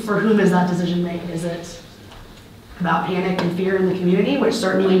know, for whom is that decision made? Is it about panic and fear in the community, which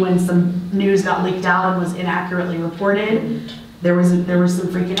certainly when some news got leaked out and was inaccurately reported, there was some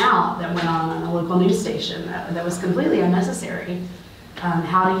freaking out that went on a local news station that was completely unnecessary.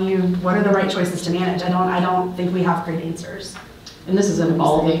 What are the right choices to manage? I don't think we have great answers. And this is an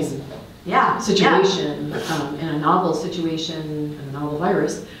evolving situation, in a novel situation, and a novel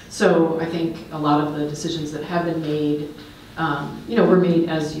virus. So I think a lot of the decisions that have been made, you know, were made,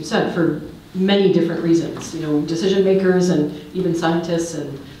 as you said, for many different reasons. You know, decision makers and even scientists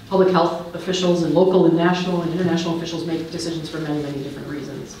and public health officials and local and national and international officials make decisions for many, many different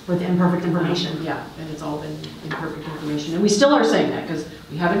reasons. With imperfect information. Yeah, and it's all been imperfect information. And we still are saying that because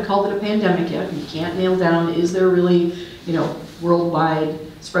we haven't called it a pandemic yet. We can't nail down, is there really, you know, worldwide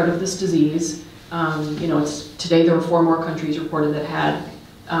spread of this disease? You know, today there were 4 more countries reported that had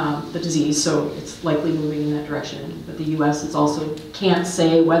the disease, so it's likely moving in that direction. But the U.S. is also can't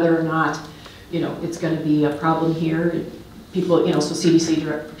say whether or not, you know, it's going to be a problem here. People, you know, so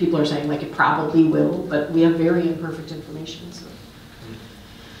CDC people are saying like it probably will, but we have very imperfect information. So.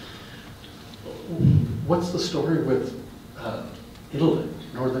 What's the story with Italy,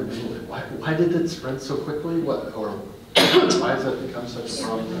 northern Italy? Why did it spread so quickly? Why has that become such a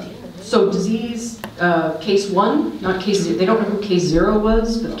problem? So disease, case 1, not case 0, they don't know who case 0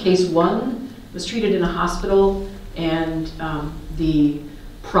 was, but case 1 was treated in a hospital, and the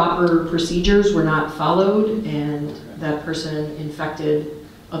proper procedures were not followed, and that person infected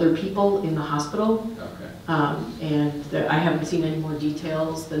other people in the hospital. Okay. I haven't seen any more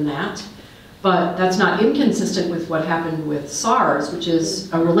details than that. But that's not inconsistent with what happened with SARS, which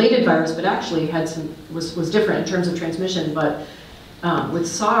is a related virus, but actually was different in terms of transmission. But with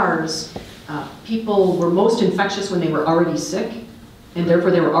SARS, people were most infectious when they were already sick, and therefore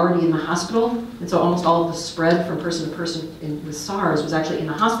they were already in the hospital. And so almost all of the spread from person to person with SARS was actually in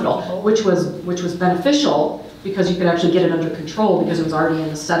the hospital, which was beneficial because you could actually get it under control because it was already in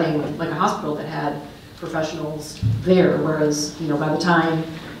a setting like a hospital that had professionals there. Whereas, you know, by the time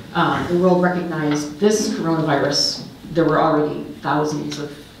the world recognized this coronavirus, there were already thousands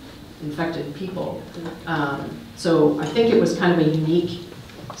of infected people. So I think it was kind of a unique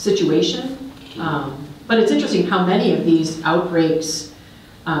situation. But it's interesting how many of these outbreaks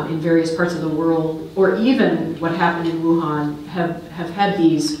in various parts of the world, or even what happened in Wuhan, have had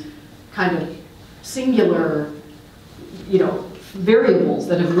these kind of singular, variables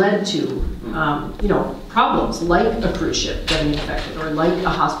that have led to, problems like a cruise ship getting infected, or like a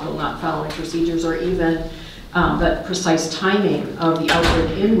hospital not following procedures, or even that precise timing of the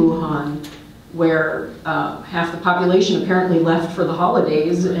outbreak in Wuhan, where half the population apparently left for the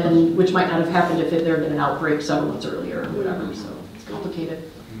holidays, and which might not have happened if there had been an outbreak several months earlier or whatever. So it's complicated.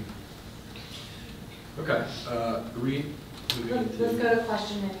 Okay, Reed. Let's go to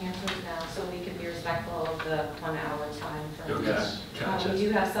question and answers now, so we can be respectful of the 1 hour time frame. Okay, gotcha. We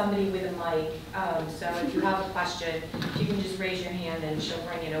do have somebody with a mic, so if you have a question, you can just raise your hand and she'll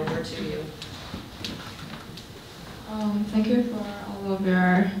bring it over to you. Thank you for all of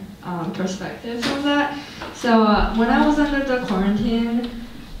your perspectives on that. So when I was under the quarantine,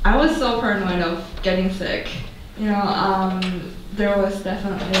 I was so paranoid of getting sick. There was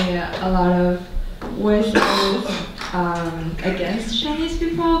definitely a lot of voices against Chinese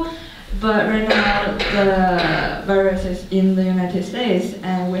people, but right now the virus is in the United States,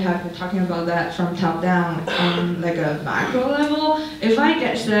 and we have been talking about that from top down on like a macro level. If I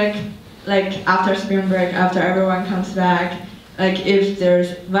get sick, like after spring break, after everyone comes back, like if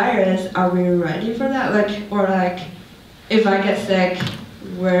there's virus, are we ready for that? Or if I get sick,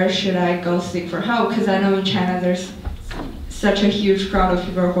 where should I go seek for help? Because I know in China there's such a huge crowd of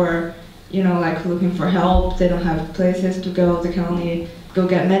people who are, looking for help. They don't have places to go. They can only go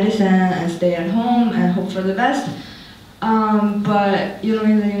get medicine and stay at home and hope for the best. But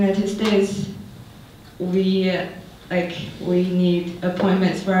in the United States, we need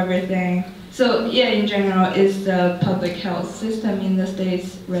appointments for everything. So yeah, in general, is the public health system in the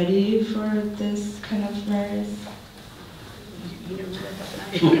States ready for this kind of virus?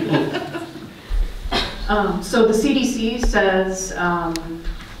 So the CDC says,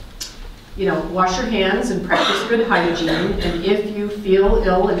 wash your hands and practice good hygiene, and if you feel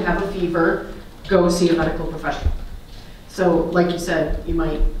ill and have a fever, go see a medical professional. So like you said, you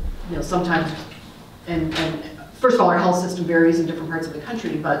might, sometimes, and first of all, our health system varies in different parts of the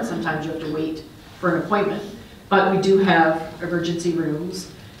country, but sometimes you have to wait for an appointment. But we do have emergency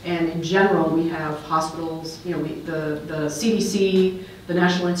rooms, and in general, we have hospitals, the CDC, the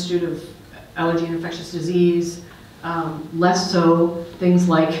National Institute of Allergy and Infectious Disease, less so things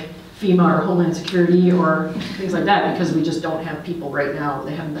like FEMA or Homeland Security or things like that, because we just don't have people right now.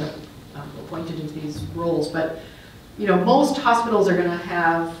 They haven't been appointed into these roles. But most hospitals are going to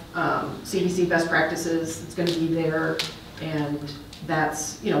have CDC best practices. It's going to be there, and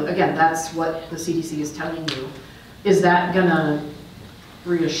that's again, that's what the CDC is telling you. Is that going to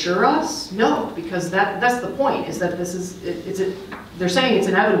reassure us? No, because that's the point. Is that they're saying it's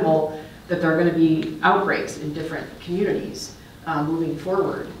inevitable that there are going to be outbreaks in different communities moving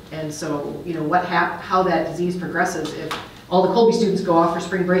forward. And so, how that disease progresses, if all the Colby students go off for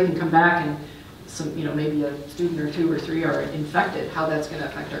spring break and come back and some, maybe a student or 2 or 3 are infected, how that's going to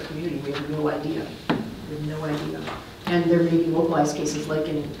affect our community, we have no idea. We have no idea. And there may be localized cases like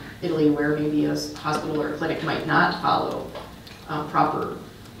in Italy where maybe a hospital or a clinic might not follow proper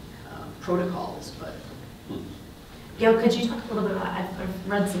protocols, but. Gail, could you talk a little bit about, I've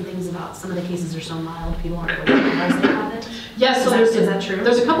read some things about some of the cases are so mild, people aren't really realizing they have it. Yes, so is that true?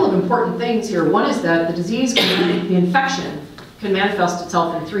 There's a couple of important things here. One is that the disease, the infection, can manifest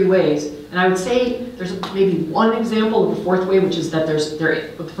itself in 3 ways. And I would say there's maybe one example of a 4th way, which is that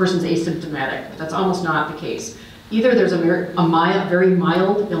the person's asymptomatic. But that's almost not the case. Either there's a very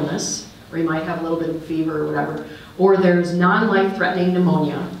mild illness, where you might have a little bit of fever or whatever, or there's non-life-threatening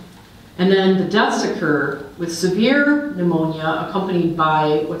pneumonia. And then the deaths occur with severe pneumonia accompanied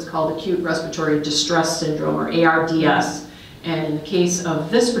by what's called acute respiratory distress syndrome, or ARDS. And in the case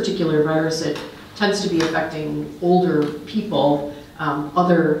of this particular virus, it tends to be affecting older people.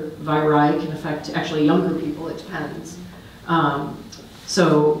 Other viri can affect actually younger people, it depends.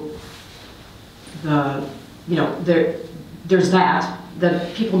 So there's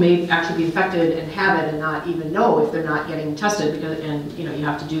that people may actually be infected and have it and not even know if they're not getting tested, and you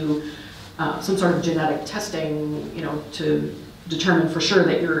have to do some sort of genetic testing, to determine for sure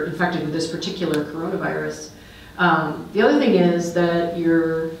that you're infected with this particular coronavirus. The other thing is that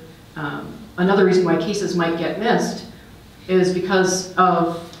another reason why cases might get missed is because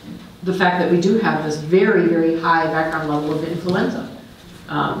of the fact that we do have this very, very high background level of influenza.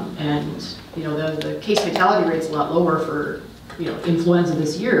 And the case fatality rate's a lot lower for influenza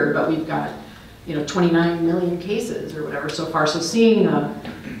this year, but we've got 29 million cases or whatever so far. So seeing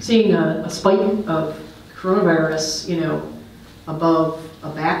a spike of coronavirus above a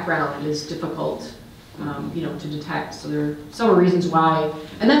background is difficult you know, to detect. So there are several reasons why,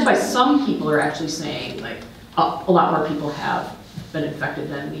 and that's why some people are actually saying like a lot more people have been infected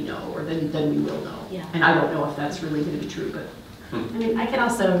than we know, or than we will know. Yeah. And I don't know if that's really going to be true, but. I mean, I can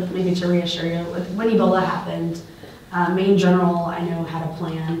also, maybe to reassure you, when Ebola happened, Maine General, I know, had a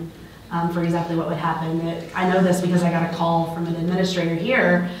plan for exactly what would happen. I know this because I got a call from an administrator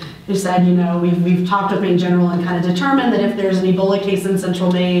here who said, you know, we've talked with Maine General and kind of determined that if there's an Ebola case in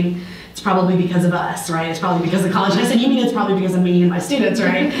central Maine, it's probably because of us, right? It's probably because of college. And I said, you mean it's probably because of me and my students,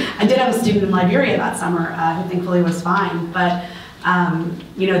 right? I did have a student in Liberia that summer who thankfully was fine, but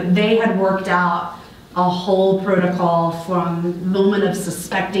you know, they had worked out a whole protocol from moment of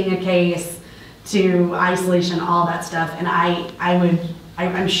suspecting a case to isolation, all that stuff. And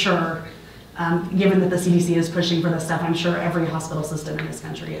I'm sure, given that the CDC is pushing for this stuff, I'm sure every hospital system in this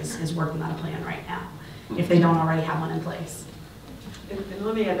country is working on a plan right now, if they don't already have one in place. And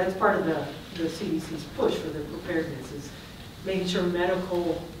let me add, that's part of the CDC's push for the preparedness, is making sure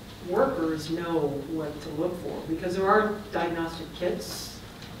medical workers know what to look for. Because there are diagnostic kits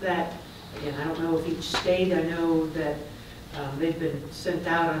that, again, I don't know if each state, I know that they've been sent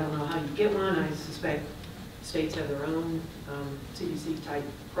out. I don't know how you get one. I suspect states have their own CDC type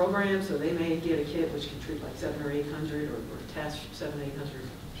program, so they may get a kit which can treat like 700 or 800 or test 700 or 800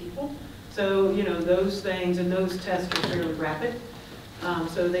 people. So, you know, those things, and those tests are fairly rapid,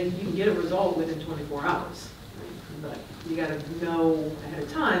 so you can get a result within 24 hours. But you got to know ahead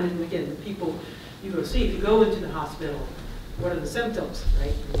of time, and again, the people you go see, if you go into the hospital, what are the symptoms,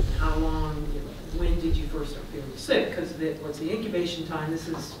 right? How long, you know, when did you first start feeling sick? Because what's the incubation time?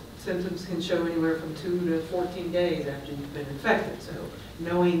 Symptoms can show anywhere from 2 to 14 days after you've been infected. So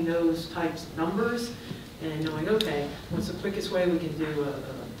knowing those types of numbers and knowing, okay, what's the quickest way we can do a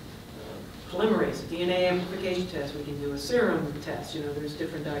polymerase, a DNA amplification test, we can do a serum test. You know, there's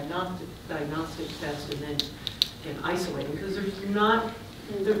different diagnostic tests, and then isolating, because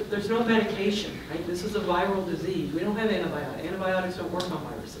there's no medication, right? This is a viral disease. We don't have antibiotics. Antibiotics don't work on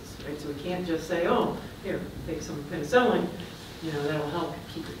viruses, right? So we can't just say, oh, here, take some penicillin, you know, that'll help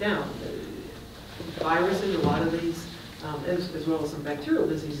keep it down. Viruses, a lot of these, as well as some bacterial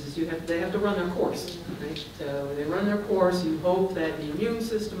diseases, they have to run their course, right? So they run their course. You hope that the immune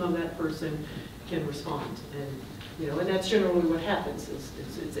system of that person can respond, and you know, and that's generally what happens. Is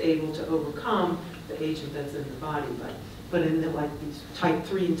it's able to overcome the agent that's in the body, but in like these type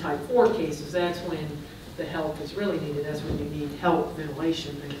 3 and type 4 cases, that's when the help is really needed. That's when you need help,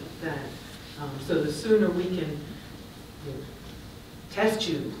 ventilation, things like that. So the sooner we can, you know, test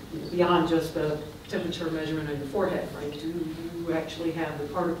you beyond just the temperature measurement on your forehead, right? Do you actually have the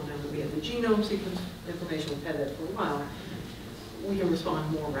particle number? We have the genome sequence information. We've had that for a while. We can respond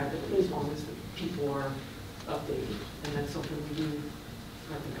more rapidly as long as the people are updated, and that's something we do.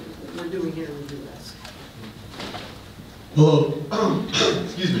 I think we're doing here in the U.S. Hello.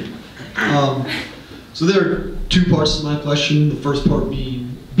 Excuse me. So there are two parts to my question. The first part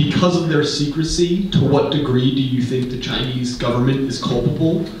being, because of their secrecy, to what degree do you think the Chinese government is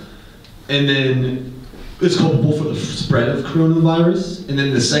culpable? And then is culpable for the spread of coronavirus? And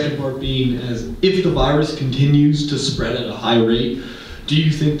then the second part being, as if the virus continues to spread at a high rate, do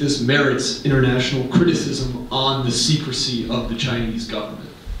you think this merits international criticism on the secrecy of the Chinese government?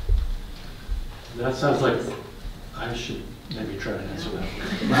 That sounds like I should maybe try to answer that.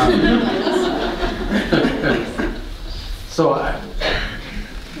 So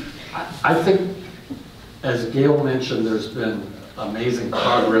I think, as Gail mentioned, there's been amazing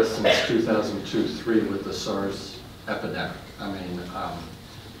progress since 2002-03 with the SARS epidemic. I mean,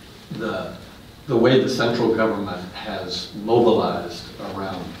 the way the central government has mobilized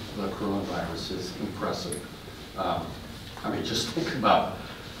around the coronavirus is impressive. I mean, just think about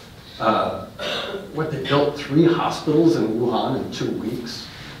what they built 3 hospitals in Wuhan in 2 weeks.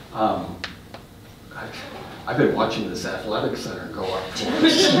 I've been watching this athletic center go up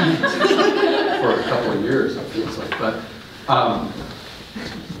for a couple of years, it feels like. But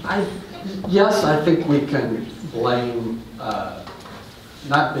yes, I think we can blame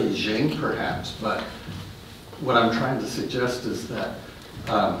not Beijing, perhaps, but what I'm trying to suggest is that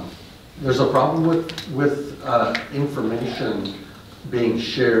there's a problem with information being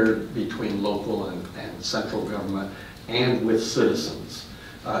shared between local and central government and with citizens.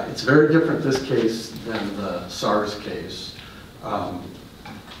 It's very different, this case, than the SARS case.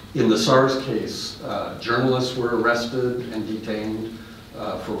 In the SARS case, journalists were arrested and detained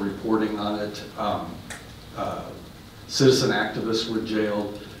for reporting on it. Citizen activists were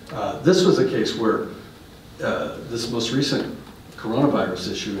jailed. This was a case where this most recent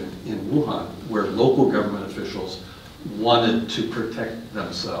coronavirus issue in Wuhan, where local government officials wanted to protect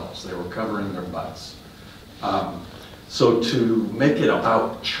themselves. They were covering their butts. So to make it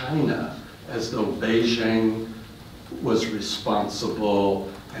about China as though Beijing was responsible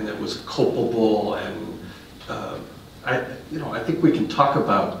and it was culpable, and I think we can talk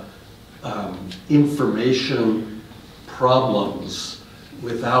about information problems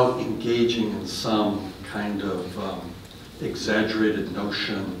without engaging in some kind of exaggerated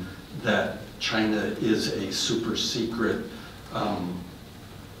notion that China is a super secret,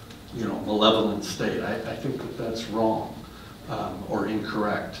 malevolent state. I think that that's wrong or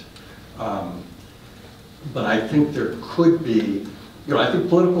incorrect. But I think there could be, I think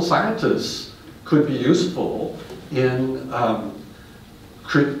political scientists could be useful in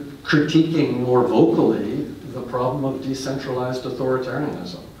critiquing more vocally the problem of decentralized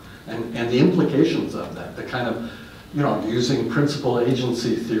authoritarianism and the implications of that, the kind of, using principal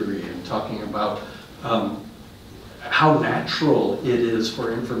agency theory and talking about how natural it is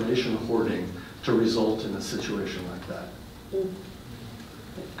for information hoarding to result in a situation like that.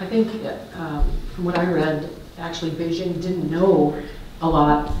 I think from what I read, actually Beijing didn't know a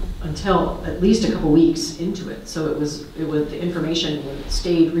lot until at least a couple weeks into it. So it was the information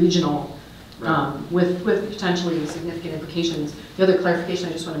stayed regional, with potentially significant implications. The other clarification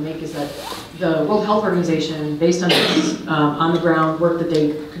I just want to make is that the World Health Organization, based on this on the ground work that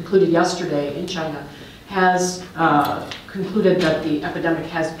they concluded yesterday in China, has concluded that the epidemic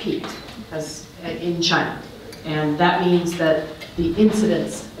has peaked in China. And that means that the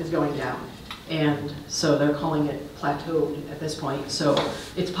incidence is going down. And so they're calling it plateaued at this point. So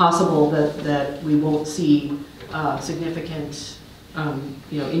it's possible that we won't see significant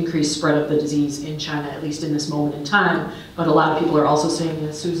increased spread of the disease in China, at least in this moment in time. But a lot of people are also saying,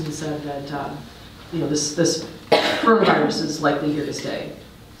 as Susan said, that this coronavirus is likely here to stay.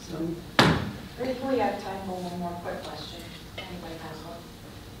 So. I think we have time for one more quick question. Anybody has one?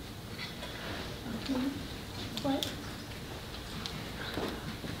 What?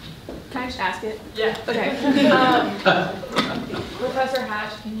 Can I just ask it? Yeah. Okay. Professor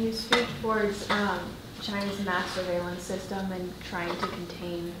Hatch, can you speak towards China's mass surveillance system and trying to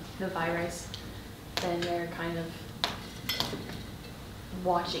contain the virus? And they're kind of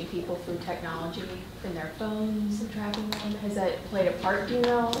watching people through technology in their phones and tracking them. Has that played a part, do you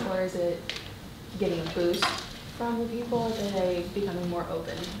know? Or is it getting a boost from the people? Are they becoming more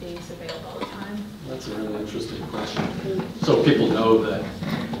open to being surveilled all the time? That's a really interesting question. So people know that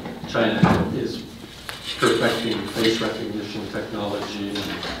China is perfecting face recognition technology,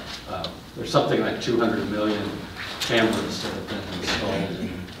 and there's something like 200 million cameras that have been installed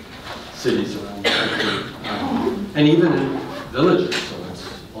in cities around the country, and even in villages, so it's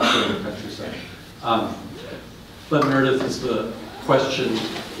also in the countryside. But Meredith, is the question,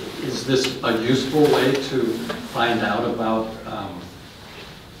 is this a useful way to find out about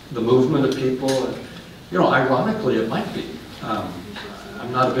the movement of people? Ironically, it might be.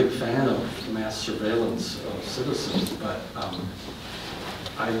 I'm not a big fan of mass surveillance of citizens, but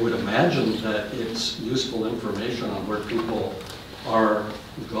I would imagine that it's useful information on where people are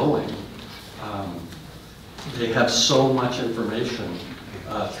going. They have so much information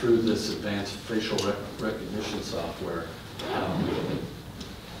through this advanced facial recognition software.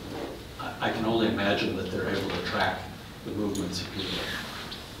 I can only imagine that they're able to track the movements of people.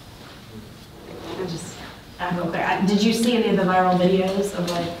 Did you see any of the viral videos of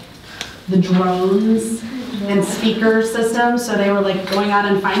like the drones and speaker systems? So they were like going out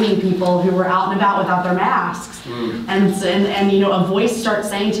and finding people who were out and about without their masks. And a voice starts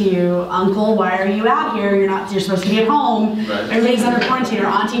saying to you, "Uncle, why are you out here? You're supposed to be at home. Right. Everybody's under quarantine." Or,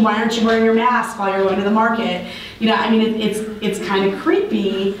 "Auntie, why aren't you wearing your mask while you're going to the market?" It's kind of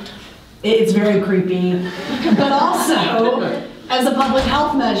creepy. It's very creepy, but also, as a public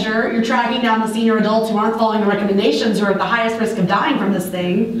health measure, you're tracking down the senior adults who aren't following the recommendations, who are at the highest risk of dying from this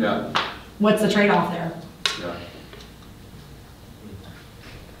thing. Yeah. What's the trade-off there?